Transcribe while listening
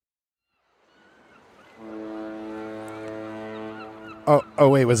Oh,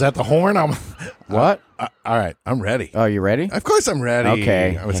 wait, was that the horn? What? All right, I'm ready. Oh, you ready? Of course I'm ready.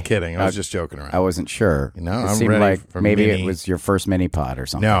 Okay. I was kidding. I was just joking around. I wasn't sure. No, it I'm seemed ready like for maybe mini. it was your first mini pod or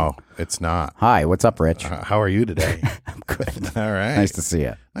something. No, it's not. Hi, what's up, Rich? How are you today? I'm good. All right. Nice to see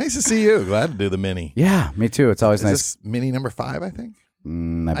you. Nice to see you. Glad to do the mini. Yeah, me too. It's always Is nice. this mini number 5, I think?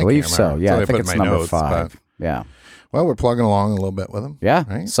 I believe can't so. remember. Yeah, That's I what think put it's in my number notes, 5. but- Yeah. Well, we're plugging along a little bit with them. Yeah.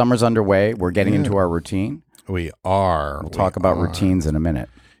 Right? Summer's underway. We're getting into our routine. We are. We'll talk about routines in a minute.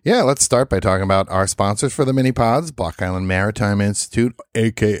 Yeah, let's start by talking about our sponsors for the mini pods, Block Island Maritime Institute,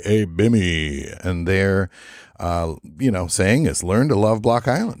 a.k.a. BIMI. And their, saying is learn to love Block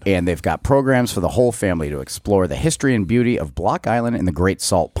Island. And they've got programs for the whole family to explore the history and beauty of Block Island and the Great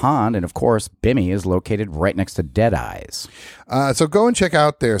Salt Pond. And, of course, BIMI is located right next to Dead Eyes. So go and check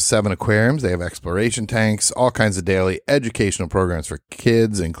out their 7 aquariums. They have exploration tanks, all kinds of daily educational programs for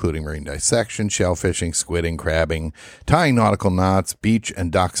kids, including marine dissection, shellfishing, squidding, crabbing, tying nautical knots, beach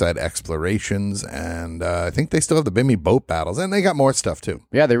and dockside explorations. And I think they still have the BIMI boat battles. And they got more stuff, too.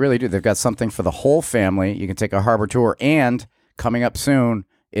 Yeah, they really do. They've got something for the whole family. You can take a harbor tour. And coming up soon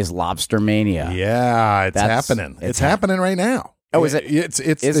is Lobster Mania. Yeah, it's happening. It's happening right now. Oh, is it?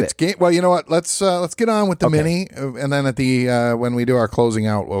 It's game. Well, you know what? Let's get on with the mini, and then at the when we do our closing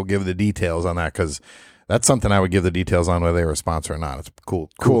out, we'll give the details on that because that's something I would give the details on whether they were a sponsor or not. It's a cool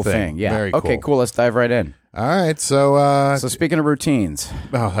thing. Yeah. Very okay. Cool. Let's dive right in. All right. So speaking of routines,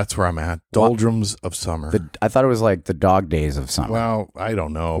 that's where I'm at. Doldrums of summer. I thought it was like the dog days of summer. Well, I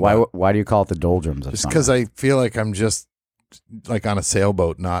don't know. Why do you call it the doldrums of just summer? because I feel like I'm just like on a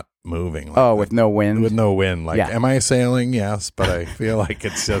sailboat, not moving. With no wind. With no wind. Like, am I sailing? Yes, but I feel like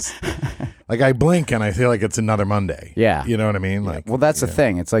it's just like I blink and I feel like it's another Monday. Yeah. You know what I mean? Like, well, that's the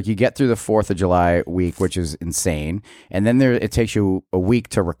thing. It's like you get through the 4th of July week, which is insane. And then it takes you a week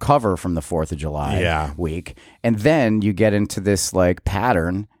to recover from the 4th of July week. And then you get into this like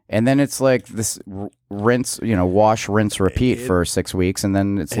pattern. And then it's like this rinse, wash, rinse, repeat for 6 weeks. And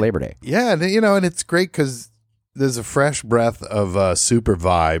then it's Labor Day. Yeah. And it's great because there's a fresh breath of super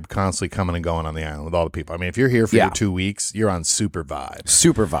vibe constantly coming and going on the island with all the people. I mean, if you're here for your 2 weeks, you're on super vibe.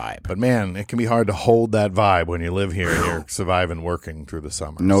 Super vibe. But man, it can be hard to hold that vibe when you live here and you're surviving working through the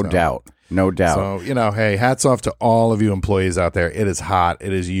summer. No doubt. No doubt. So, hey, hats off to all of you employees out there. It is hot.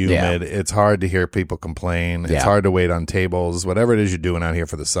 It is humid. It's hard to hear people complain. It's hard to wait on tables, whatever it is you're doing out here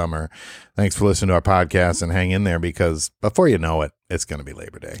for the summer. Thanks for listening to our podcast and hang in there because before you know it, it's going to be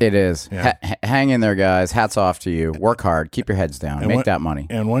Labor Day. It is. Yeah. Hang in there, guys. Hats off to you. Work hard. Keep your heads down. Make that money.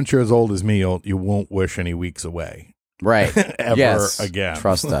 And once you're as old as me, you won't wish any weeks away. Right. Ever again.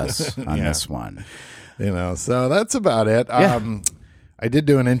 Trust us on this one. So that's about it. I did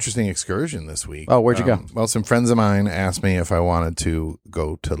do an interesting excursion this week. Oh, where'd you go? Well, some friends of mine asked me if I wanted to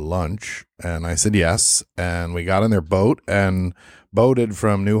go to lunch, and I said yes. And we got on their boat and boated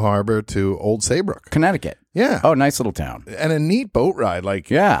from New Harbor to Old Saybrook, Connecticut. Yeah. Oh, nice little town. And a neat boat ride.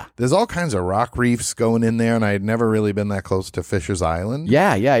 There's all kinds of rock reefs going in there, and I had never really been that close to Fisher's Island.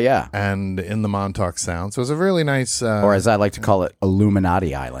 Yeah. And in the Montauk Sound. So it was a really nice... or as I like to call it,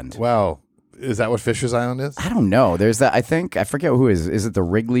 Illuminati Island. Well... Is that what Fisher's Island is? I don't know. There's that. I forget who is. Is it the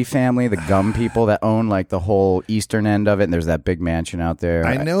Wrigley family, the gum people that own like the whole eastern end of it? And there's that big mansion out there.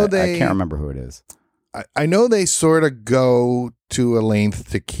 I know I can't remember who it is. I know they sort of go to a length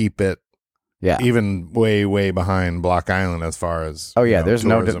to keep it. Yeah. Even way, way behind Block Island as far as. Oh yeah. There's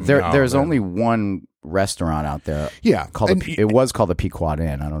tourism. there's only one restaurant out there. Yeah. It was called the Pequot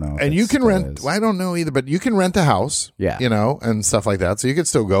Inn. I don't know. And you can rent. Well, I don't know either, but you can rent a house. Yeah. And stuff like that. So you could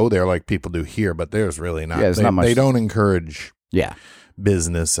still go there like people do here, but there's really not. Yeah, there's not much. They don't encourage. Yeah.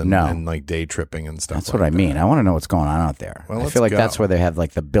 Business and like day tripping and stuff. That's what I mean. I want to know what's going on out there. Well, I feel like that's where they have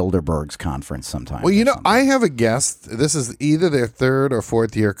like the Bilderbergs conference sometimes. Well, I have a guest. This is either their 3rd or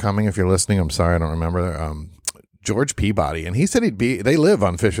 4th year coming. If you're listening, I'm sorry, I don't remember. George Peabody, and he said they live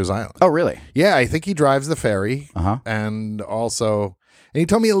on Fisher's Island. Oh, really? Yeah, I think he drives the ferry, and also, and he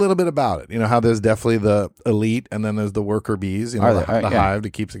told me a little bit about it. How there's definitely the elite, and then there's the worker bees, the hive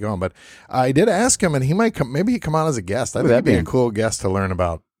that keeps it going. But I did ask him, and he might come. Maybe he'd come on as a guest. I think he'd be a cool guest to learn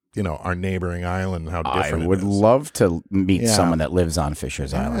about. Our neighboring island and how different I would love to meet someone that lives on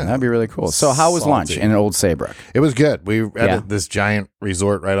Fisher's Island. That'd be really cool. So how was lunch in Old Saybrook? It was good. We had this giant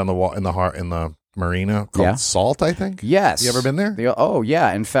resort right on the wall in the marina called Salt, I think. Yes. You ever been there? Oh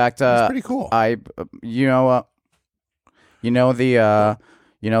yeah. In fact, it's pretty cool. The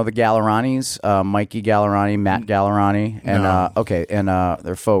Galleranis, Mikey Gallerani, Matt Gallerani, and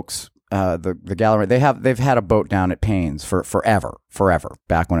they're folks the gallery. They've had a boat down at Payne's for forever,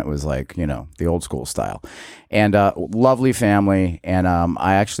 back when it was like, the old school style, and lovely family. And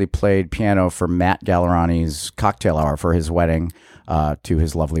I actually played piano for Matt Gallerani's cocktail hour for his wedding to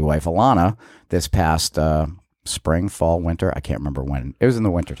his lovely wife Alana this past spring, fall, winter. I can't remember when. It was in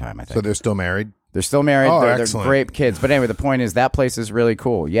the wintertime, I think. So they're still married? They're still married. Oh, they're excellent. Great kids. But anyway, the point is that place is really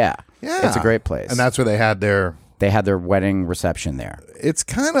cool. Yeah. It's a great place. And that's where they had their wedding reception there. It's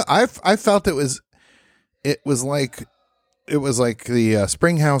kind of I felt it was like the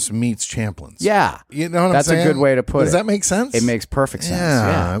Springhouse meets Champlin's. Yeah. You know what That's I'm saying? a good way to put it. Does that make sense? It makes perfect sense.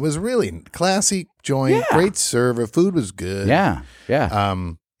 Yeah. It was really classy joint, Yeah. great server, food was good. Yeah. Yeah.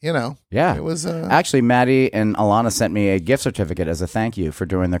 It was Actually, Maddie and Alana sent me a gift certificate as a thank you for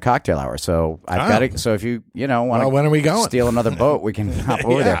doing their cocktail hour. So I've got it. So if you want to when are we going? steal another boat, we can hop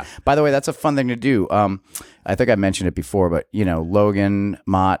over there. By the way, that's a fun thing to do. I think I mentioned it before, but Logan,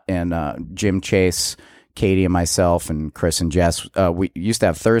 Mott, and Jim Chase, Katie and myself and Chris and Jess, we used to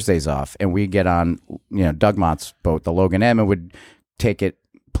have Thursdays off, and we get on Doug Mott's boat, the Logan M, and would take it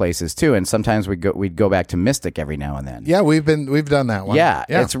places too, and sometimes we'd go back to Mystic every now and then. Yeah, we've done that one. Yeah,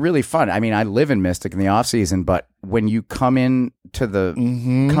 it's really fun. I mean, I live in Mystic in the off season, but when you come into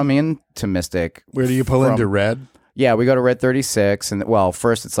Mystic, where do you pull into Red? Yeah, we go to Red 36, and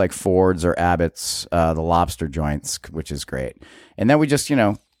first it's like Ford's or Abbott's, the lobster joints, which is great, and then we just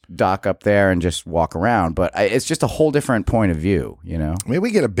dock up there and just walk around. But it's just a whole different point of view, Maybe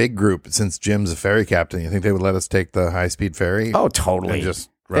we get a big group since Jim's a ferry captain. You think they would let us take the high-speed ferry? Oh, totally. And just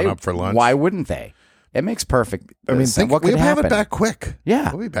run up for lunch? Why wouldn't they? It makes perfect sense. What could we'll happen? have it back quick.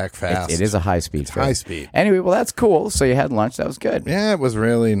 Yeah. We'll be back fast. It is a high-speed ferry. High-speed. Anyway, well, that's cool. So you had lunch. That was good. Yeah, it was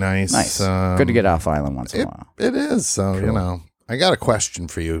really nice. Nice. Good to get off island once in a while. It is. So, I got a question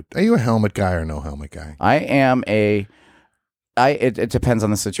for you. Are you a helmet guy or no helmet guy? I am it depends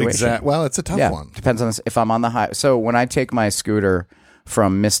on the situation. Exactly. Well, it's a tough one. Depends on if I'm on the high. So when I take my scooter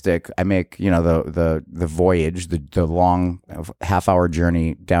from Mystic, I make the voyage, the long half-hour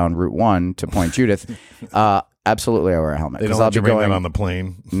journey down Route 1 to Point Judith. Absolutely, I wear a helmet. They don't let you bring that on the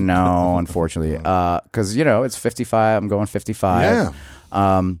plane. No, unfortunately, because it's 55. I'm going 55.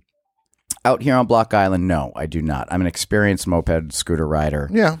 Yeah. Out here on Block Island, no, I do not. I'm an experienced moped scooter rider.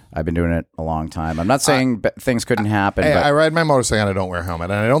 Yeah. I've been doing it a long time. I'm not saying things couldn't happen. Hey, but I ride my motorcycle and I don't wear a helmet.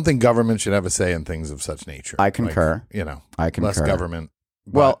 And I don't think government should have a say in things of such nature. I concur. I concur. Less government.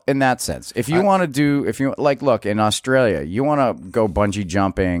 Well, in that sense, if you want to look, in Australia, you want to go bungee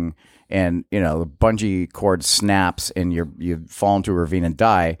jumping and, the bungee cord snaps and you fall into a ravine and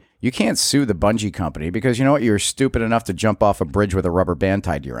die, you can't sue the bungee company because you know what? You're stupid enough to jump off a bridge with a rubber band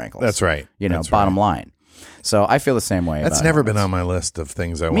tied to your ankles. That's right. Bottom line. So I feel the same way. That's never been on my list of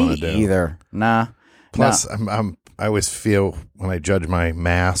things I want to do. Me either. Nah. Plus, I always feel when I judge my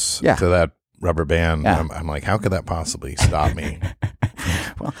mass to that rubber band, I'm like, how could that possibly stop me?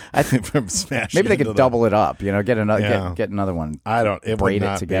 Well, I think from smashing. Maybe they could double it up. Get another, get another one. I don't. It braid would it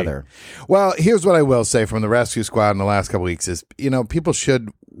not together. Be. Well, here's what I will say from the rescue squad in the last couple of weeks is, people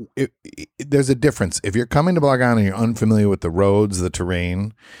should. There's a difference if you're coming to Block Island and you're unfamiliar with the roads, the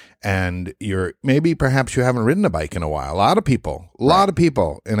terrain, and perhaps you haven't ridden a bike in a while. A lot of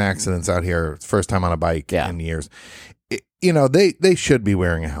people in accidents out here, first time on a bike in years. They should be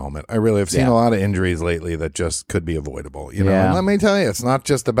wearing a helmet. I really have seen a lot of injuries lately that just could be avoidable. And let me tell you, it's not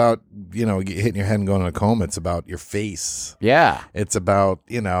just about, hitting your head and going in a coma. It's about your face. Yeah. It's about,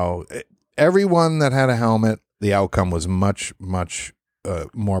 everyone that had a helmet, the outcome was much, much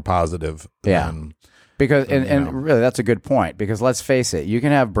more positive than Because and really that's a good point, because let's face it, you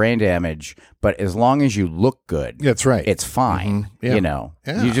can have brain damage, but as long as you look good, that's right, it's fine.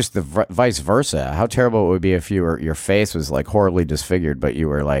 Mm-hmm. You just the vice versa. How terrible it would be if your face was like horribly disfigured, but you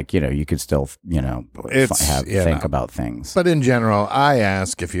were like, you could still think about things. But in general, I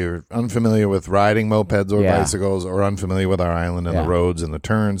ask if you're unfamiliar with riding mopeds or bicycles, or unfamiliar with our island and the roads and the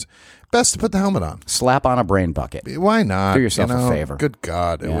turns, best to put the helmet on. Slap on a brain bucket. Why not? Do yourself a favor. Good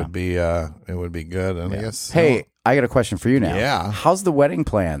God, it would be good. And I guess. Hey, I got a question for you now. Yeah. How's the wedding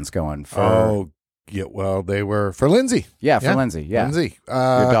plans going? Well, they were for Lindsay. Yeah, for Lindsay. Yeah, Lindsay,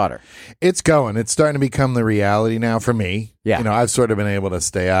 your daughter. It's going. It's starting to become the reality now for me. Yeah, I've sort of been able to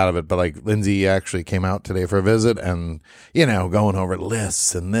stay out of it, but like Lindsay actually came out today for a visit, and going over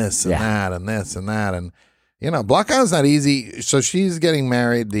lists and this and that and this and that and. Block Island's not easy. So she's getting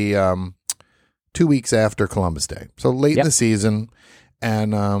married the 2 weeks after Columbus Day. So late in the season.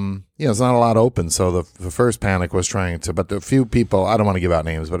 And, it's not a lot open. So the first panic was but a few people, I don't want to give out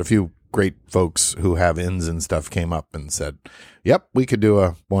names, but a few great folks who have inns and stuff came up and said, yep, we could do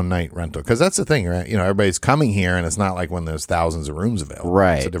a one-night rental. Because that's the thing, right? You know, everybody's coming here, and it's not like when there's thousands of rooms available.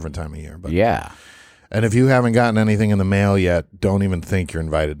 Right. It's a different time of year. But yeah. And if you haven't gotten anything in the mail yet, don't even think you're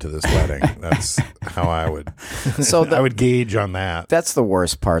invited to this wedding. That's how I would. So I would gauge on that. That's the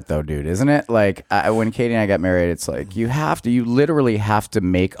worst part, though, dude, isn't it? Like when Katie and I got married, it's like you literally have to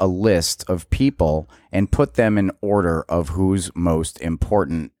make a list of people and put them in order of who's most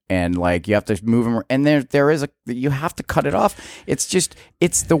important. And like you have to move them, and you have to cut it off. It's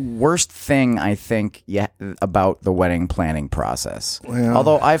the worst thing I think about the wedding planning process. Well,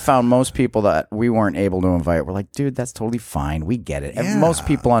 although I found most people that we weren't able to invite were like, dude, that's totally fine. We get it. And most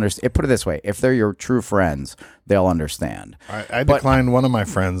people understand. Put it this way: if they're your true friends, they'll understand. I declined one of my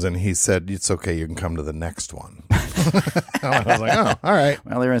friends, and he said, "It's okay. You can come to the next one." I was like, "Oh, all right."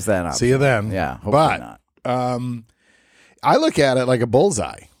 Well, there is that option. See you then. Yeah, hopefully not. I look at it like a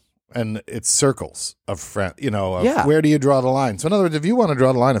bullseye. And it's circles of friend, where do you draw the line? So in other words, if you want to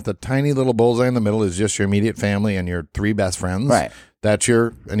draw the line, if the tiny little bullseye in the middle is just your immediate family and your 3 best friends, right?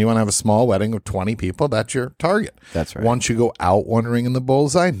 And you want to have a small wedding of 20 people, that's your target. That's right. Once you go out one ring in the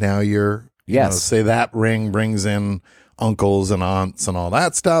bullseye, now say that ring brings in uncles and aunts and all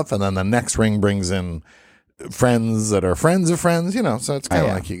that stuff, and then the next ring brings in friends that are friends of friends, so it's kind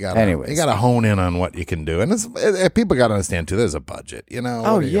of like you gotta hone in on what you can do, and people gotta understand too, there's a budget,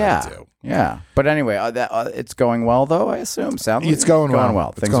 yeah. But anyway, it's going well though, I assume. Sounds like it's going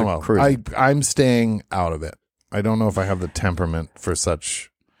well. Things are cruising. I'm staying out of it. I don't know if I have the temperament for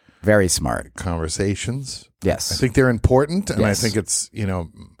such very smart conversations. Yes, I think they're important, and I think it's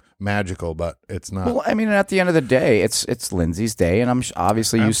magical, but it's not. Well, I mean, at the end of the day, it's Lindsay's day, and I'm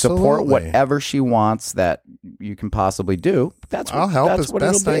obviously you support whatever she wants that you can possibly do. I'll help as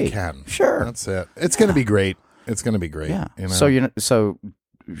best I can. Sure, that's it. It's going to be great. It's going to be great. Yeah. So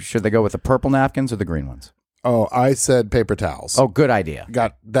should they go with the purple napkins or the green ones? Oh, I said paper towels. Oh, good idea.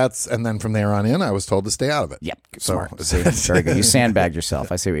 And then from there on in, I was told to stay out of it. Yep, smart. See, very good. You sandbagged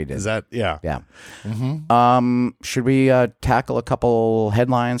yourself. I see what you did. Is that yeah? Mm-hmm. Should we tackle a couple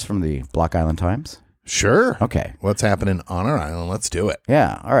headlines from the Block Island Times? Sure. Okay. What's happening on our island? Let's do it.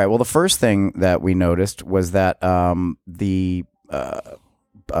 Yeah. All right. Well, the first thing that we noticed was that the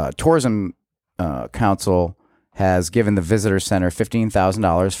Tourism Council has given the Visitor Center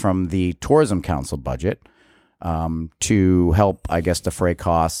 $15,000 from the Tourism Council budget. To help, I guess, defray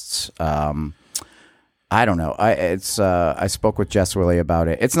costs. I don't know. I spoke with Jess Willie about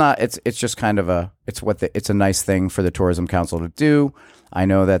it. It's just kind of it's a nice thing for the Tourism Council to do. I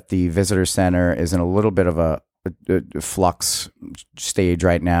know that the Visitor Center is in a little bit of a flux stage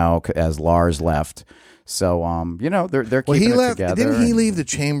right now as Lars left. So they're keeping it together. Didn't he leave the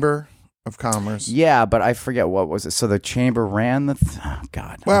Chamber of Commerce? Yeah, but I forget what was it. So the Chamber ran I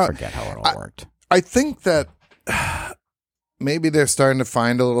forget how it all worked. I think that maybe they're starting to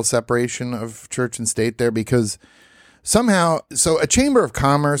find a little separation of church and state there, because somehow, so a Chamber of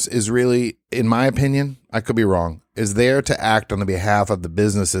Commerce is really, in my opinion, I could be wrong, is there to act on the behalf of the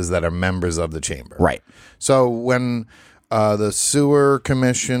businesses that are members of the chamber. Right. So when the sewer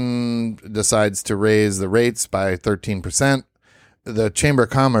commission decides to raise the rates by 13%, the Chamber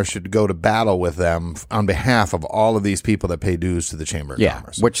of Commerce should go to battle with them on behalf of all of these people that pay dues to the Chamber of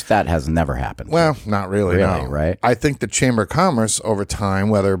Commerce. Which that has never happened. Well, not really, no. Right? I think the Chamber of Commerce, over time,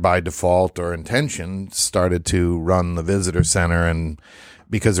 whether by default or intention, started to run the Visitor Center, and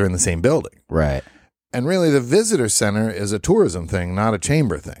because they're in the same building. Right. And really, the Visitor Center is a tourism thing, not a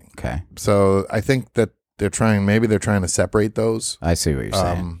chamber thing. Okay. So I think that they're trying to separate those. I see what you're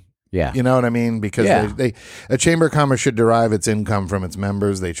saying. Yeah. You know what I mean? Because a Chamber of Commerce should derive its income from its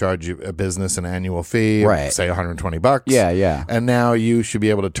members. They charge you a business an annual fee, right? Say $120. Yeah. And now you should be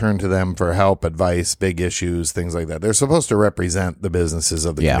able to turn to them for help, advice, big issues, things like that. They're supposed to represent the businesses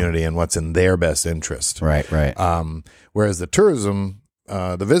of the community and what's in their best interest. Right. Whereas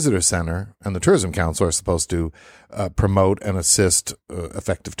the Visitor Center and the Tourism Council are supposed to promote and assist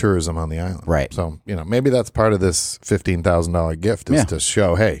effective tourism on the island. Right. So, maybe that's part of this $15,000 gift is to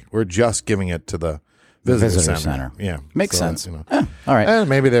show, hey, we're just giving it to the Visitor Center. Yeah. Makes sense. All right. And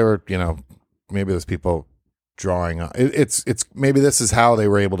maybe they were, maybe there's people drawing on. It's maybe this is how they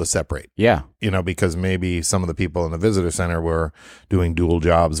were able to separate. Yeah. Because maybe some of the people in the Visitor Center were doing dual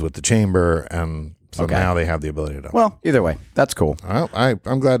jobs with the chamber, and so now they have the ability to. Well, either way, that's cool. Well,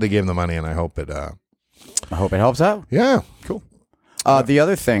 I'm glad they gave them the money, and I hope it helps out. Yeah. Cool. The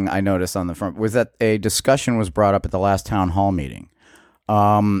other thing I noticed on the front was that a discussion was brought up at the last town hall meeting.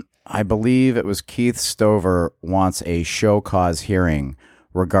 I believe it was Keith Stover wants a show cause hearing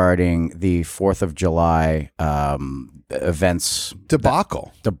regarding the 4th of July events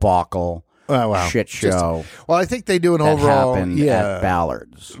debacle. Oh, wow. Shit show. Well, I think they do an overall happened at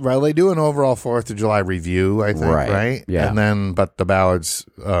Ballard's. Well, they do an overall 4th of July review, I think, right? Yeah. And then, but the Ballard's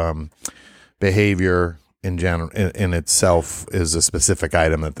behavior in general, in itself, is a specific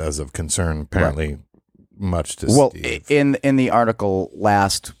item that is of concern, apparently, much to Steve. In the article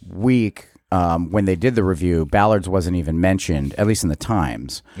last week, when they did the review, Ballard's wasn't even mentioned, at least in the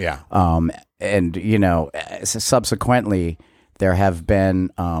Times. Yeah. And, subsequently, there have been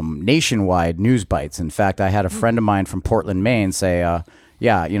nationwide news bites. In fact, I had a friend of mine from Portland, Maine say, I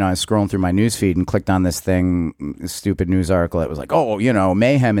was scrolling through my news feed and clicked on this stupid news article that was like,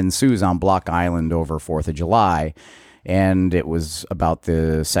 mayhem ensues on Block Island over 4th of July. And it was about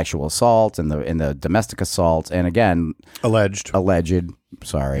the sexual assault and the domestic assault. And again, alleged.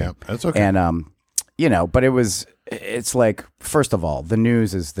 Sorry. Yeah, that's okay. And, but it's like, first of all, the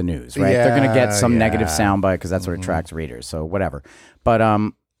news is the news, right? Yeah, they're going to get some negative soundbite because that's what attracts readers. So whatever. But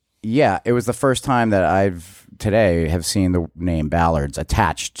it was the first time that I've today have seen the name Ballard's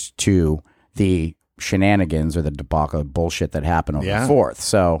attached to the shenanigans or the debacle bullshit that happened on the 4th.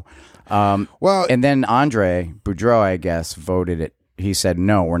 So, and then Andre Boudreau, I guess, voted it. He said,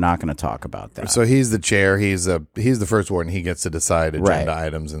 no, we're not going to talk about that. So he's the chair. He's the first warden. He gets to decide agenda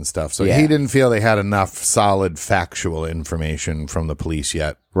items and stuff. So he didn't feel they had enough solid factual information from the police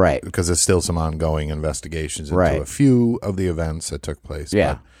yet. Right. Because there's still some ongoing investigations into a few of the events that took place.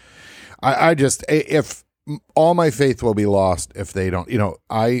 Yeah. But if all my faith will be lost if they don't,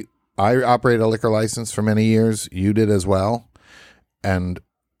 I operated a liquor license for many years. You did as well. And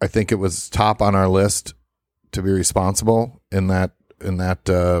I think it was top on our list to be responsible in that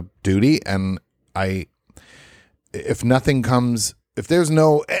duty. And if nothing comes, if there's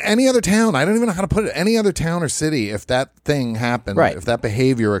any other town, I don't even know how to put it, any other town or city, if that thing happened, if that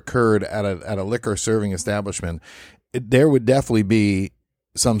behavior occurred at a liquor serving establishment, there would definitely be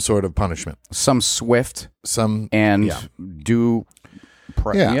some sort of punishment, some swift, and And I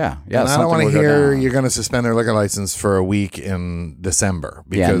don't want to hear you're going to suspend their liquor license for a week in December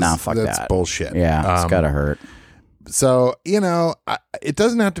because that's bullshit. Yeah, it's got to hurt. So, it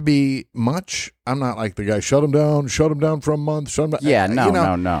doesn't have to be much. I'm not like the guy, shut him down for a month. Shut him down. Yeah,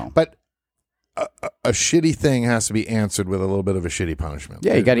 no. But a shitty thing has to be answered with a little bit of a shitty punishment.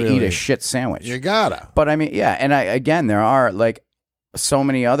 Yeah, you got to eat a shit sandwich. You gotta. But I mean, again, there are like so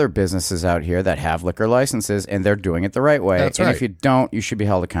many other businesses out here that have liquor licenses and they're doing it the right way. That's right. And if you don't, you should be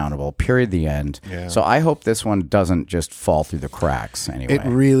held accountable. Period. The end. Yeah. So I hope this one doesn't just fall through the cracks anyway. It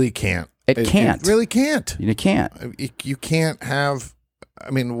really can't. It can't. It really can't. You can't. You can't have. I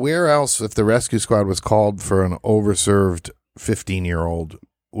mean, where else, if the rescue squad was called for an overserved 15-year-old,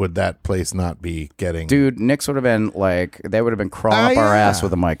 would that place not be getting? Dude, Nick's would have been like, they would have been crawling up our ass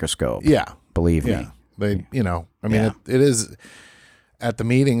with a microscope. Yeah. Believe me. They, it is at the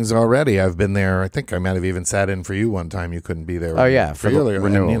meetings already. I've been there. I think I might have even sat in for you one time. You couldn't be there. Oh, yeah. For the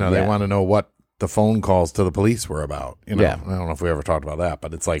renewal. They want to know what the phone calls to the police were about. I don't know if we ever talked about that,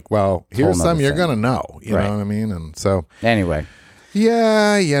 but it's like, well, here's some you're going to know. You know what I mean? And so. Anyway.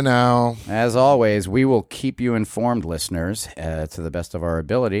 Yeah, As always, we will keep you informed, listeners, to the best of our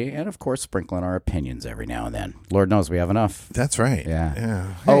ability, and of course, sprinkling our opinions every now and then. Lord knows we have enough. That's right.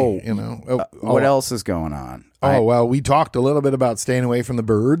 Yeah. Hey, what else is going on? Well, we talked a little bit about staying away from the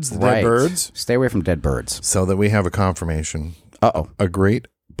birds, dead birds. Stay away from dead birds. So that we have a confirmation. A great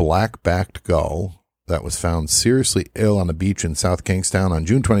black-backed gull that was found seriously ill on a beach in South Kingstown on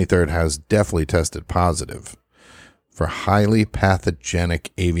June 23rd has definitely tested positive for highly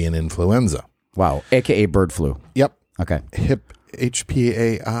pathogenic avian influenza. Wow. AKA bird flu. Yep. Okay.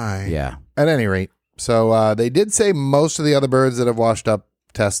 HPAI. Yeah. At any rate, so they did say most of the other birds that have washed up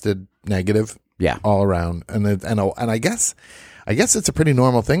tested negative. Yeah. All around. And I guess it's a pretty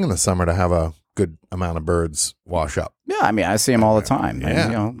normal thing in the summer to have a good amount of birds wash up. Yeah, I mean, I see them all the time.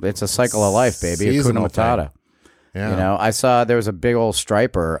 Yeah. And, it's a cycle of life, baby. Seasonal Hakuna Matata. Yeah. I saw there was a big old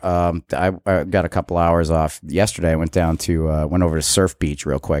striper. I got a couple hours off yesterday. I went down to went over to Surf Beach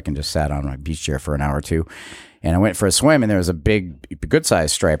real quick and just sat on my beach chair for an hour or two. And I went for a swim, and there was a big,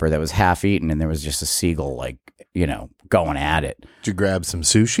 good-sized striper that was half eaten, and there was just a seagull, going at it. Did you grab some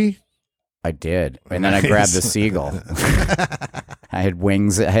sushi? I did. And then I grabbed the seagull. I had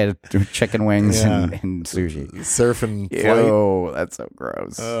wings. I had chicken wings and sushi. Surfing flight. Oh, that's so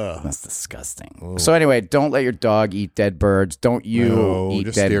gross. That's disgusting. Ooh. So anyway, don't let your dog eat dead birds. Don't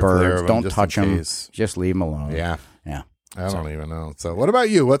eat dead birds. Don't touch them. Just leave them alone. Yeah. Yeah. I don't even know. So what about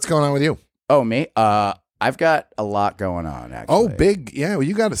you? What's going on with you? Oh, me? I've got a lot going on, actually. Oh, big. Yeah, well,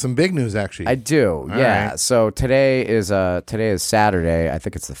 you got some big news, actually. I do, yeah. Right. So today is Saturday. I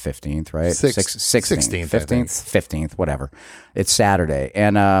think it's the 15th, right? 16th, 15th, whatever. It's Saturday.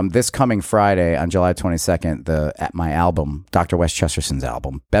 And this coming Friday on July 22nd, my album, Dr. Wes Chesterson's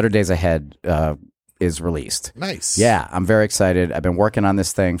album, Better Days Ahead, is released. Nice. Yeah, I'm very excited. I've been working on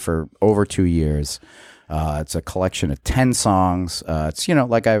this thing for over 2 years. It's a collection of 10 songs. It's,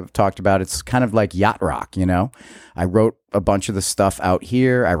 like I've talked about, it's kind of like yacht rock, I wrote a bunch of the stuff out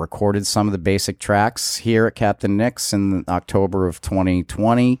here. I recorded some of the basic tracks here at Captain Nick's in October of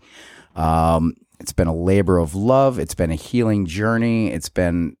 2020. It's been a labor of love. It's been a healing journey. It's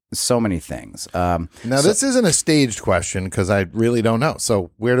been so many things. This isn't a staged question because I really don't know.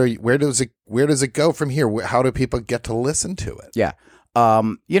 So where does it go from here? How do people get to listen to it? Yeah.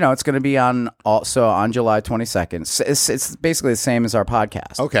 It's going to be on July 22nd. It's basically the same as our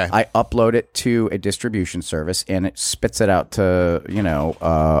podcast. Okay. I upload it to a distribution service and it spits it out to,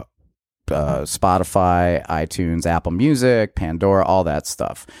 Spotify, iTunes, Apple Music, Pandora, all that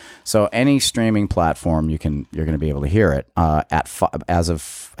stuff. So any streaming platform you're going to be able to hear it as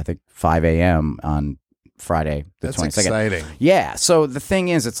of I think 5 a.m. on Friday the 22nd. That's exciting. Yeah. So the thing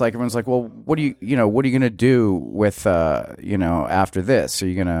is, it's like everyone's like, well, what are you going to do with after this? Are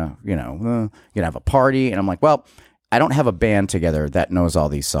you going to have a party? And I'm like, well, I don't have a band together that knows all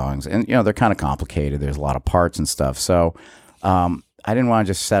these songs, and they're kind of complicated. There's a lot of parts and stuff. So I didn't want to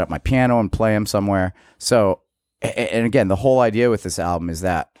just set up my piano and play them somewhere. So, and again, the whole idea with this album is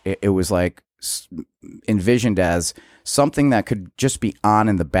that it was like envisioned as something that could just be on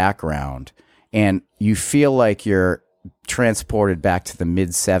in the background. And you feel like you're transported back to the mid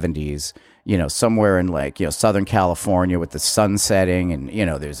 70s, somewhere in Southern California with the sun setting and,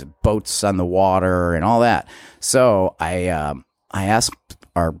 there's boats on the water and all that. So I asked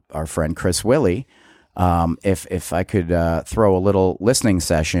our friend Chris Willey if I could throw a little listening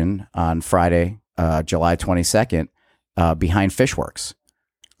session on Friday, July 22nd, behind Fishworks.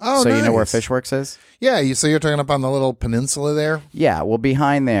 Oh, so nice. You know where Fishworks is? Yeah, so you're talking up on the little peninsula there? Yeah, well,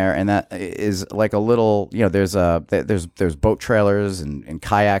 behind there, and that is like a little, there's boat trailers and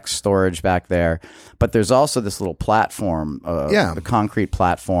kayak storage back there, but there's also this little platform, a concrete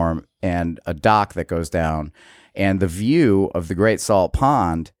platform, and a dock that goes down, and the view of the Great Salt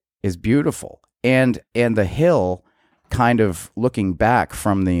Pond is beautiful, and the hill, kind of looking back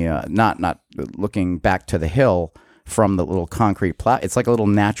from the not looking back to the hill. From the little concrete it's like a little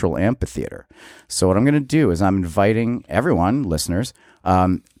natural amphitheater. So what I'm going to do is I'm inviting everyone, listeners,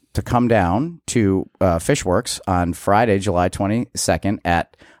 to come down to Fishworks on Friday, July 22nd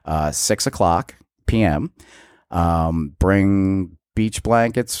at 6:00 p.m. Bring beach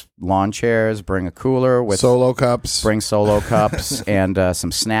blankets, lawn chairs, bring a cooler with solo cups. Bring solo cups and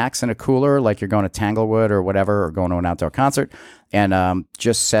some snacks in a cooler, like you're going to Tanglewood or whatever, or going to an outdoor concert. And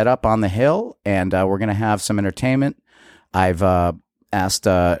just set up on the hill, and we're going to have some entertainment. I've asked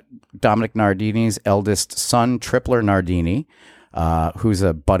Dominic Nardini's eldest son, Tripler Nardini, who's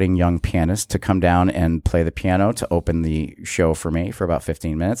a budding young pianist, to come down and play the piano to open the show for me for about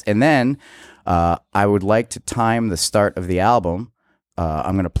 15 minutes. And then I would like to time the start of the album.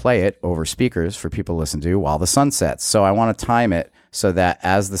 I'm going to play it over speakers for people to listen to while the sun sets. So I want to time it so that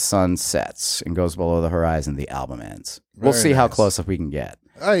as the sun sets and goes below the horizon, the album ends. We'll see how close up we can get.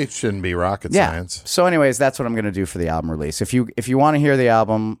 It shouldn't be rocket science. So anyways, that's what I'm going to do for the album release. If you want to hear the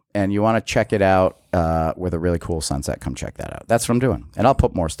album and you want to check it out with a really cool sunset, come check that out. That's what I'm doing. And I'll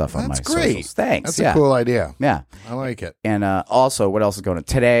put more stuff on my socials. Thanks. That's a cool idea. Yeah. I like it. And also, what else is going on?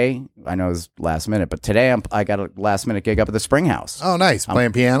 Today, I know it's last minute, but today I got a last minute gig up at the Spring House. Oh, nice.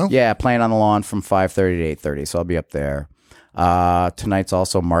 Playing piano? Yeah, playing on the lawn from 5:30 to 8:30. So I'll be up there. Tonight's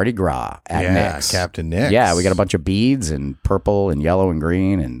also Mardi Gras at Nick's. Captain Nick's. Yeah, we got a bunch of beads and purple and yellow and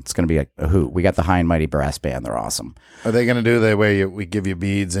green, and it's going to be a hoot. We got the High and Mighty Brass Band. They're awesome. Are they going to do the way we give you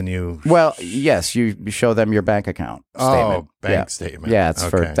beads and you... Well, yes, you show them your bank account statement. Bank statement. Yeah,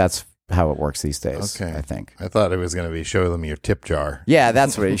 that's how it works these days, okay. I think. I thought it was going to be show them your tip jar. Yeah,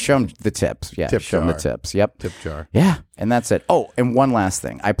 that's what you show them the tips. Yeah, tip show jar. them the tips. Yep. Tip jar. Yeah, and that's it. Oh, and one last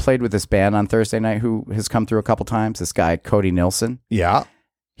thing. I played with this band on Thursday night who has come through a couple times. This guy, Cody Nilsson. Yeah.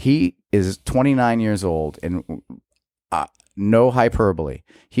 He is 29 years old, and no hyperbole.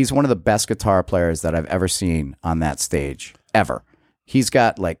 He's one of the best guitar players that I've ever seen on that stage, ever. He's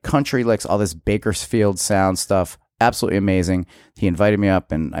got like country licks, all this Bakersfield sound stuff. Absolutely amazing. He invited me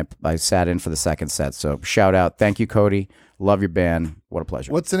up, and I sat in for the second set. So shout out. Thank you, Cody. Love your band. What a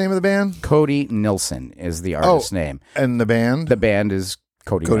pleasure. What's the name of the band? Cody Nilsson is the artist's name. And the band? The band is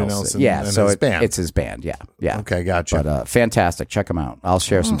Cody Nelson. Yeah, and so his band. it's his band. Yeah. Okay, gotcha. But fantastic. Check them out. I'll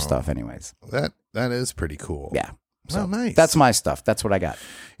share some stuff anyways. That is pretty cool. Yeah. So nice. That's my stuff. That's what I got.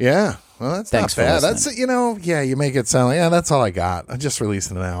 Yeah. Well, that's Thanks not bad. for That's, you make it sound like, that's all I got. I just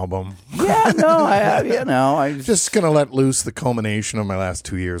released an album. Yeah, no, I Just going to let loose the culmination of my last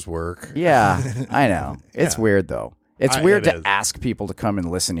 2 years' work. Yeah, I know. It's weird, though. It's weird it to is. ask people to come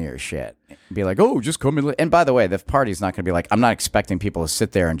and listen to your shit. Be like, oh, just come and And by the way, the party's not going to be like, I'm not expecting people to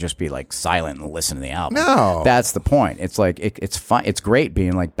sit there and just be like silent and listen to the album. No. That's the point. It's like, it's fun. It's great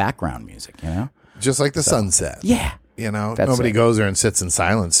being like background music, Just like the sunset. Yeah. Nobody goes there and sits in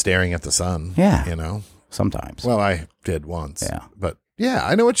silence staring at the sun. Yeah. Sometimes. Well, I did once. Yeah. But yeah,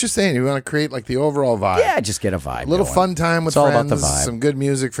 I know what you're saying. You want to create like the overall vibe. Yeah, just get a vibe. A little going. fun time with It's all friends. about the vibe. Some good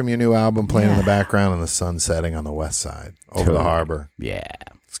music from your new album playing in the background and the sun setting on the west side over the harbor. Yeah.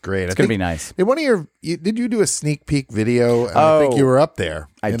 It's great. It's going to be nice. Did you do a sneak peek video? And I think you were up there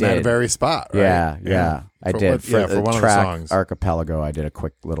in that very spot, right? Yeah. I did. For one of the track songs. Archipelago, I did a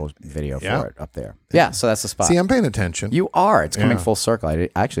quick little video for it up there. Yeah, so that's the spot. See, I'm paying attention. You are. It's coming full circle. I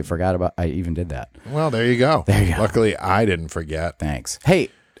actually forgot about I even did that. Well, there you go. Luckily, I didn't forget. Thanks.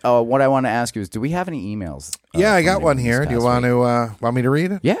 Hey, what I want to ask you is, do we have any emails? Yeah, I got one here. Do you want me to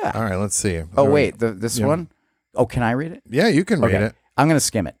read it? Yeah. All right, let's see. Oh, wait, this one? Oh, can I read it? Yeah, you can read it. I'm going to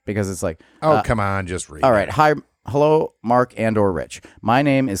skim it because it's like... come on, just read all right. Hello, Mark and or Rich. My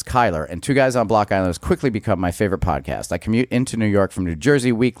name is Kyler, and Two Guys on Block Island has quickly become my favorite podcast. I commute into New York from New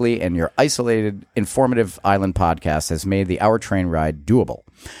Jersey weekly, and your isolated, informative island podcast has made the hour train ride doable.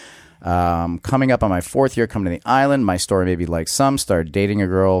 Coming up on my 4th year coming to the island, my story may be like some. Started dating a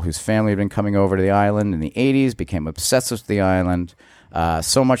girl whose family had been coming over to the island in the 80s, became obsessed with the island.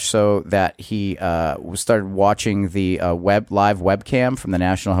 So much so that he started watching the live webcam from the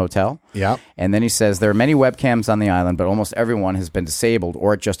National Hotel. Yeah. And then he says, there are many webcams on the island, but almost everyone has been disabled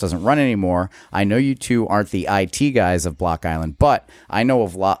or it just doesn't run anymore. I know you two aren't the IT guys of Block Island, but I know a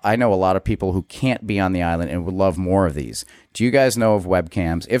lot of people who can't be on the island and would love more of these. Do you guys know of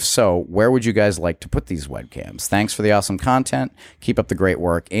webcams? If so, where would you guys like to put these webcams? Thanks for the awesome content. Keep up the great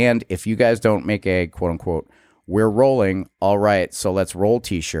work. And if you guys don't make a quote-unquote we're rolling, all right, so let's roll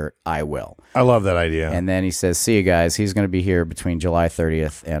t-shirt, I will. I love that idea. And then he says, see you guys. He's going to be here between July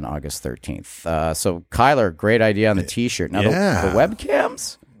 30th and August 13th. So, Kyler, great idea on the t-shirt. Now, the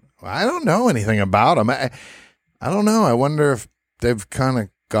webcams? I don't know anything about them. I don't know. I wonder if they've kind of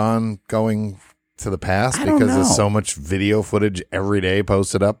going to the past because there's so much video footage every day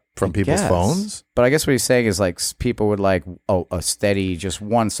posted up from people's phones. But I guess what he's saying is like people would like a steady just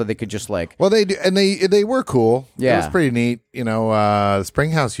one, so they could just like. Well, they do, and they were cool. Yeah, it was pretty neat.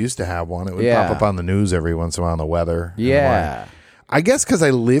 Springhouse used to have one. It would pop up on the news every once in a while on the weather. Yeah. I guess because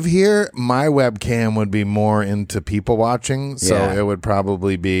I live here, my webcam would be more into people watching. So it would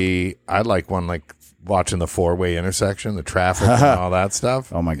probably be. I'd like one like watching the 4-way intersection, the traffic and all that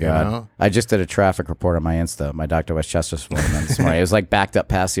stuff. Oh my God. I just did a traffic report on my Insta, my Dr. Westchester one this morning. It was like backed up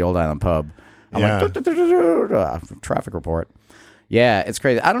past the Old Island pub. I'm like, traffic report. Yeah, it's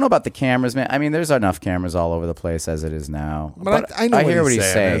crazy. I don't know about the cameras, man. I mean, there's enough cameras all over the place as it is now. But I know I hear what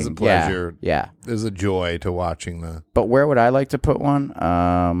he's saying. It's a pleasure. Yeah. There's a joy to watching the... But where would I like to put one?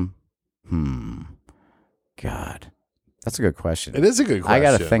 God. That's a good question. It is a good question. I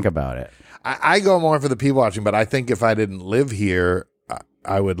got to think about it. I go more for the people watching, but I think if I didn't live here,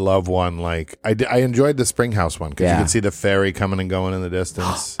 I would love one like I enjoyed the Springhouse one because you could see the ferry coming and going in the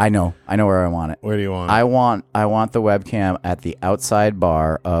distance. I know where I want it. Where do you want it? I want the webcam at the outside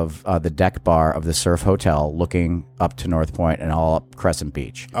bar of the deck bar of the Surf Hotel, looking up to North Point and all up Crescent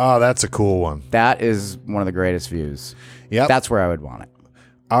Beach. Oh, that's a cool one. That is one of the greatest views. Yep, that's where I would want it.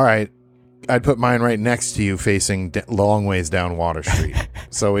 All right. I'd put mine right next to you, facing long ways down Water Street.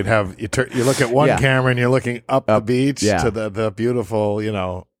 So we'd have you look at one camera and you're looking up the beach to the beautiful,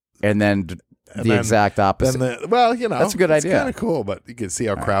 and then the exact opposite. That's a good idea. It's kind of cool, but you can see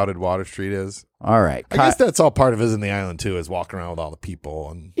how crowded Water Street is. All right, I guess that's all part of visiting the island too, is walking around with all the people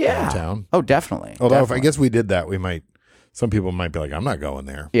and downtown. Oh, definitely. Although if I guess we did that, we might. Some people might be like, I'm not going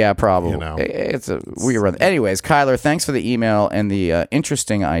there. Yeah, probably. We run. Anyways, Kyler, thanks for the email and the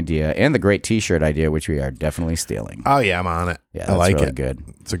interesting idea and the great T-shirt idea, which we are definitely stealing. Oh yeah, I'm on it. Yeah, I like really it. Good.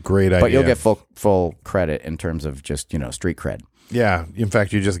 It's a great idea. But you'll get full credit in terms of just street cred. Yeah. In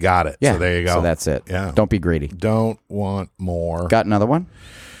fact, you just got it. Yeah. So there you go. So that's it. Yeah. Don't be greedy. Don't want more. Got another one?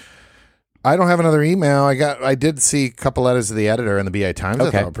 I don't have another email. I did see a couple letters to the editor in the BI Times.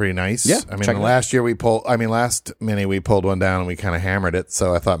 I thought were pretty nice. Yeah, I mean, last mini we pulled one down and we kind of hammered it.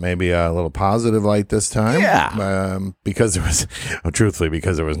 So I thought maybe a little positive light this time. Yeah. Because there was,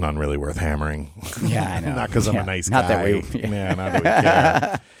 because there was none really worth hammering. Yeah, I know. Not because I'm a nice guy. Not that we. Yeah, not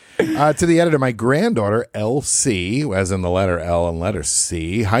that we care. To the editor, my granddaughter, LC, as in the letter L and letter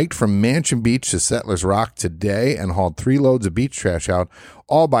C, hiked from Mansion Beach to Settlers Rock today and hauled 3 loads of beach trash out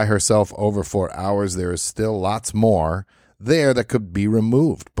all by herself over 4 hours. There is still lots more there that could be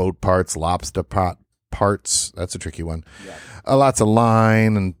removed. Boat parts, lobster pot parts. That's a tricky one. Yeah. Lots of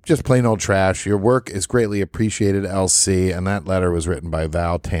line and just plain old trash. Your work is greatly appreciated, LC. And that letter was written by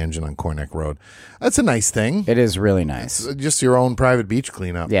Val Tangent on Corneck Road. That's a nice thing. It is really nice. It's just your own private beach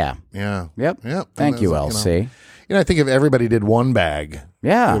cleanup. Yeah. Yeah. Yep. Thank you, LC. I think if everybody did one bag,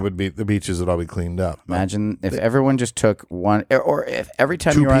 it would be the beaches would all be cleaned up. Imagine if everyone just took one, or if every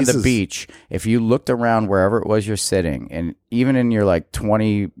time you were on the beach, if you looked around wherever it was you're sitting, and even in your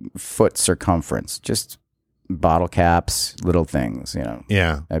 20-foot circumference, just bottle caps, little things,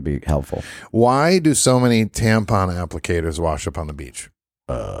 Yeah. That'd be helpful. Why do so many tampon applicators wash up on the beach?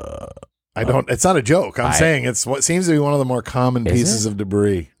 It's not a joke. I'm saying it's what seems to be one of the more common pieces of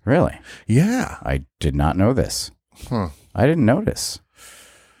debris. Really? Yeah. I did not know this. Huh. I didn't notice.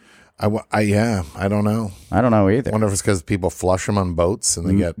 I don't know. I don't know either. I wonder if it's because people flush them on boats and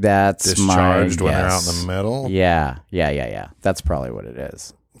they get discharged when they're out in the middle. Yeah. That's probably what it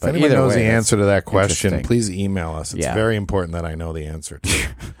is. If anyone knows the answer to that question, please email us. It's very important that I know the answer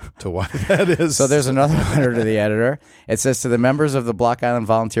to why that is. So there's another letter to the editor. It says, to the members of the Block Island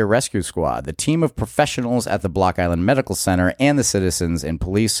Volunteer Rescue Squad, the team of professionals at the Block Island Medical Center, and the citizens and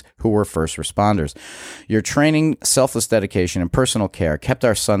police who were first responders. Your training, selfless dedication, and personal care kept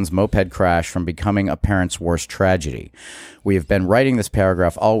our son's moped crash from becoming a parent's worst tragedy. We have been writing this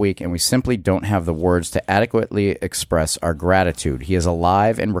paragraph all week, and we simply don't have the words to adequately express our gratitude. He is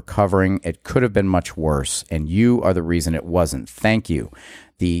alive and recovering. It could have been much worse, and you are the reason it wasn't. Thank you.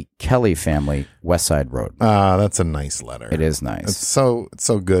 The Kelly family, West Side Road. That's a nice letter. It is nice. It's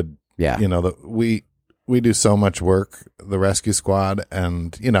so good. Yeah. We do so much work, the rescue squad,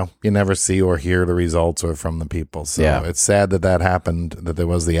 and, you never see or hear the results or from the people. So it's sad that happened, that there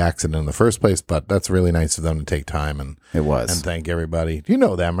was the accident in the first place, but that's really nice of them to take time and thank everybody. You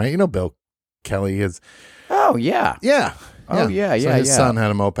know them, right? You know Bill Kelly is. Oh, yeah. Yeah. Oh, yeah. So his son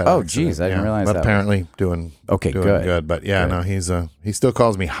had a moped accident. Geez, I didn't realize that. But apparently doing good. But no, he still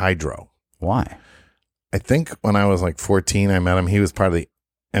calls me Hydro. Why? I think when I was 14, I met him. He was part of the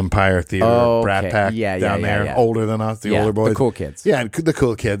Empire Theater Brat Pack down there, older than us, the older boys. The cool kids. Yeah, the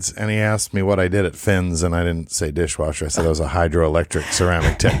cool kids. And he asked me what I did at Finn's, and I didn't say dishwasher. I said I was a hydroelectric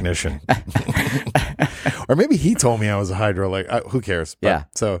ceramic technician. Or maybe he told me I was a hydroelectric. Who cares? But,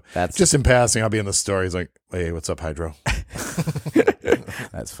 so that's just in passing, I'll be in the story. He's like, hey, what's up, Hydro?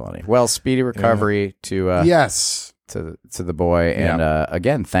 That's funny. Well, speedy recovery to... yes. To the boy, and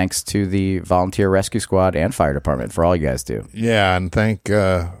again, thanks to the volunteer rescue squad and fire department for all you guys do. Yeah, and thank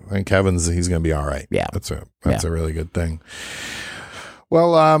Evans, he's going to be all right. Yeah, that's a really good thing.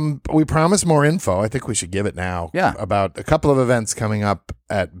 Well, we promised more info. I think we should give it now. Yeah, about a couple of events coming up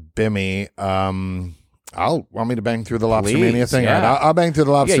at Bimmy. Want me to bang through the Lobster Mania thing? Yeah. Right, I'll bang through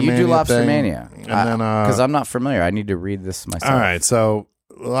the Lobster Mania. Yeah, you do Lobster thing, Mania, and then because I'm not familiar. I need to read this myself. All right, so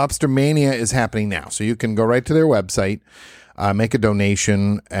Lobster Mania is happening now, so you can go right to their website, make a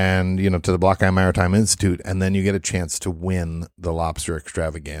donation, and to the Block Island Maritime Institute, and then you get a chance to win the lobster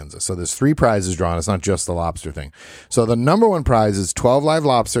extravaganza. So there's 3 prizes drawn. It's not just the lobster thing. So the number 1 prize is 12 live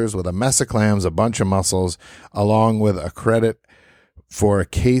lobsters with a mess of clams, a bunch of mussels, along with a credit for a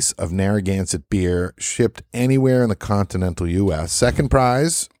case of Narragansett beer shipped anywhere in the continental U.S. Second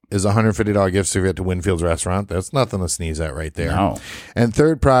prize is a $150 gift certificate to Winfield's Restaurant. That's nothing to sneeze at right there. No. And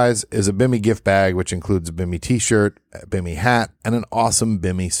third prize is a Bimmy gift bag, which includes a Bimmy t-shirt, a Bimmy hat, and an awesome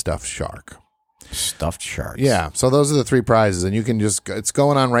Bimmy stuffed shark. Stuffed sharks. Yeah. So those are the 3 prizes, and you can it's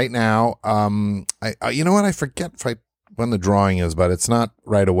going on right now. You know what? I forget when the drawing is, but it's not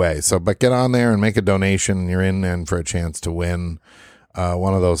right away. But get on there and make a donation. You're in for a chance to win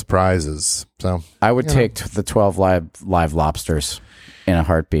one of those prizes. So I would take the 12 live lobsters in a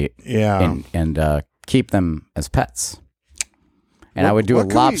heartbeat. Yeah. And keep them as pets. And I would do a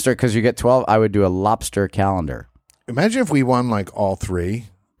lobster, because you get 12. I would do a lobster calendar. Imagine if we won all 3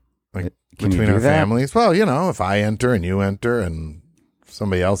 between our families. Well, if I enter and you enter and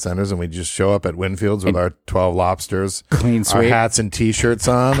somebody else enters, and we just show up at Winfield's with our 12 lobsters, clean sweep, our hats and t-shirts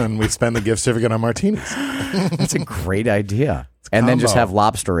on, and we spend the gift certificate on martinis. That's a great idea. And then just have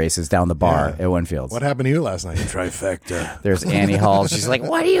lobster races down the bar at Winfield's. What happened to you last night? Trifecta. There's Annie Hall. She's like,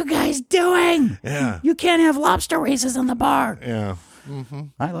 "What are you guys doing? Yeah. You can't have lobster races on the bar." Yeah.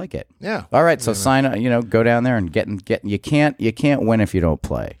 I like it. Yeah. All right, so sign up, go down there and get you can't win if you don't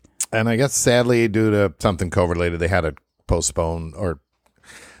play. And I guess sadly due to something COVID related, they had to postpone or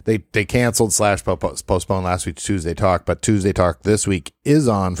they canceled / postponed last week's Tuesday Talk, but Tuesday Talk this week is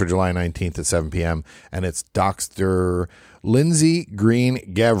on for July 19th at 7 p.m. and it's Dr. Lindsay Green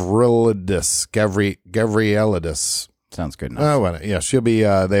Gavrielidis. Sounds good enough. Oh, well, yeah, she'll be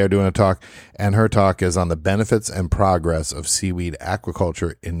there doing a talk, and her talk is on the benefits and progress of seaweed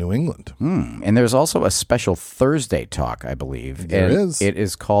aquaculture in New England. And there's also a special Thursday talk, I believe. There is. It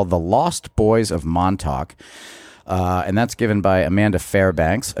is called The Lost Boys of Montauk. And that's given by Amanda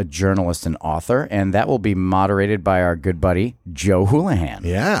Fairbanks, a journalist and author, and that will be moderated by our good buddy, Joe Houlihan.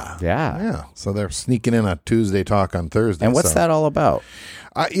 Yeah. So they're sneaking in a Tuesday Talk on Thursday. And what's that all about?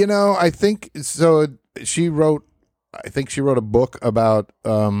 I think so. She wrote a book about,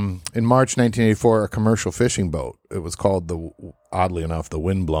 in March 1984, a commercial fishing boat. It was called, oddly enough, the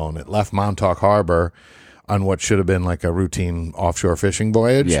Windblown. It left Montauk Harbor on what should have been like a routine offshore fishing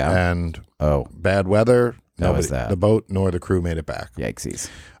voyage. Yeah. And bad weather. The boat nor the crew made it back. Yikesies.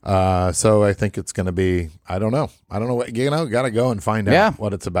 So I think it's going to be, I don't know what, got to go and find out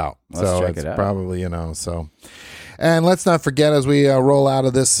what it's about. Let's check it out. Probably, so. And let's not forget as we roll out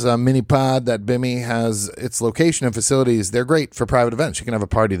of this mini pod that Bimmy has its location and facilities. They're great for private events. You can have a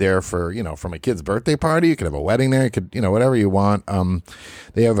party there for, from a kid's birthday party. You could have a wedding there. You could, whatever you want.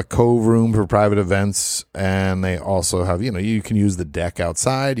 They have a cove room for private events, and they also have, you can use the deck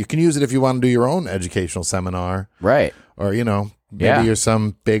outside. You can use it if you want to do your own educational seminar. Right. Or, maybe you're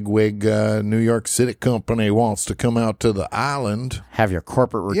some bigwig New York City company wants to come out to the island. Have your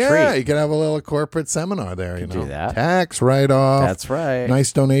corporate retreat. Yeah, you could have a little corporate seminar there. Do that. Tax write-off. That's right.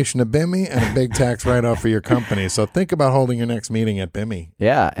 Nice donation to Bimmy and a big tax write-off for your company. So think about holding your next meeting at Bimmy.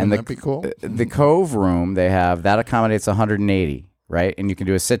 Yeah. Wouldn't that be cool? The Cove Room they have, that accommodates 180. Right, and you can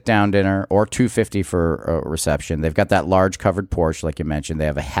do a sit-down dinner or $250 for a reception. They've got that large covered porch, like you mentioned. They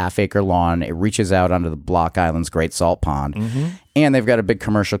have a half-acre lawn. It reaches out onto the Block Island's Great Salt Pond, and they've got a big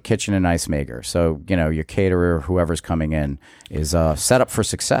commercial kitchen and ice maker. So your caterer, whoever's coming in, is set up for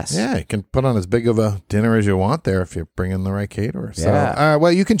success. Yeah, you can put on as big of a dinner as you want there if you bring in the right caterer. So, yeah.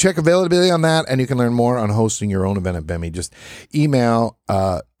 Well, you can check availability on that, and you can learn more on hosting your own event at Bimmy. Just email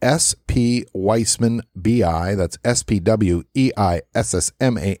SP Weissman BI, that's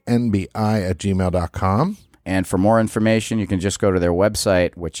SPWEISSMANBI@gmail.com. And for more information, you can just go to their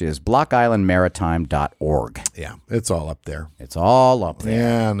website, which is blockislandmaritime.org. Yeah, it's all up there. It's all up there.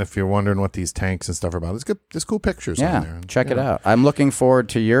 Yeah, and if you're wondering what these tanks and stuff are about, there's cool pictures on there. Check it out. I'm looking forward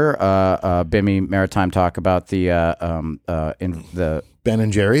to your Bimmy Maritime talk about the Ben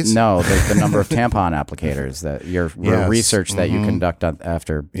and Jerry's? No, the number of tampon applicators, that your research that you conduct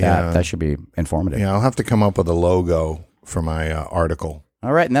after that should be informative. Yeah, I'll have to come up with a logo for my article.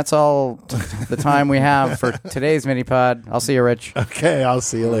 All right, and that's all the time we have for today's mini pod. I'll see you, Rich. Okay, I'll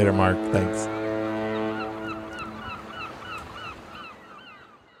see you later, Mark. Thanks.